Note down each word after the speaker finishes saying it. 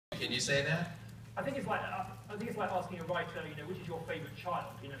Can you say that? I think it's like asking a writer, you know, which is your favourite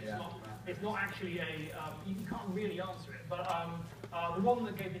child. You know, it's not actually a you can't really answer it. But the one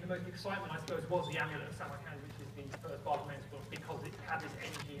that gave me the most excitement, I suppose, was the Amulet of Samarkand, which is the first Bartimaeus book, because it had this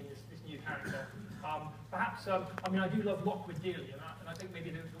energy and this new character. Perhaps I mean, I do love Lockwood dearly, and I think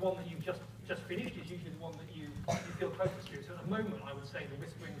maybe the one that you've just finished is usually the one that you feel closest to. So at the moment, I would say The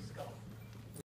Whispering Skull.